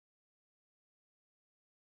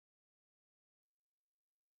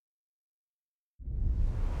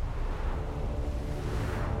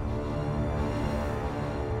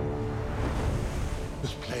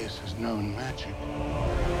known magic.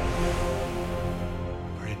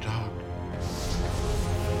 Very dark.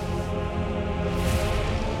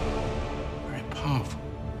 Very powerful.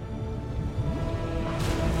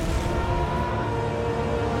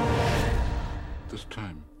 This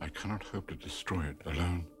time, I cannot hope to destroy it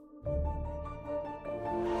alone.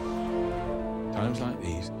 Times like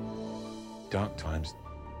these, dark times,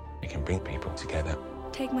 it can bring people together.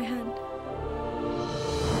 Take my hand.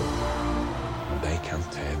 And they can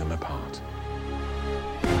tear them apart.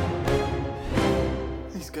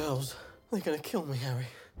 These girls, they're gonna kill me, Harry.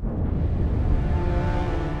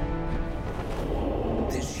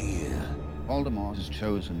 This year, Voldemort has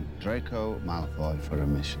chosen Draco Malfoy for a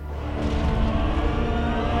mission.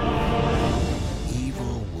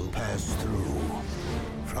 evil will pass through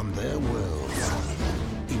from their world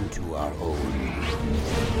into our own.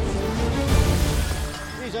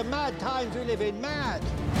 These are mad times we live in, mad!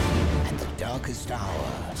 And the darkest hour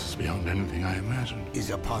This is beyond anything I imagined. is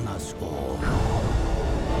upon us all.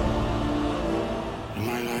 In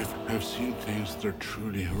my life, I've seen things that are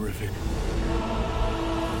truly horrific.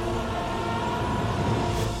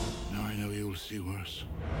 Now I know you will see worse.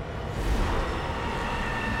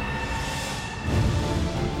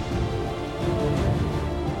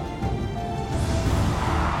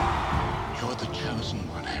 You're the chosen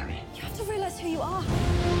one, Harry. You have to realize who you are.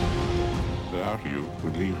 Without you,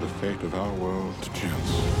 would leave the fate of our world to chance.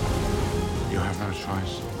 You have no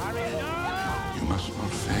choice. Harry, no! You must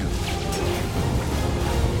not fail.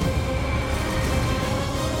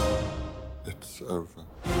 It's over.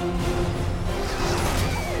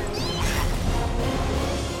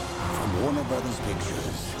 From Warner Brothers Pictures.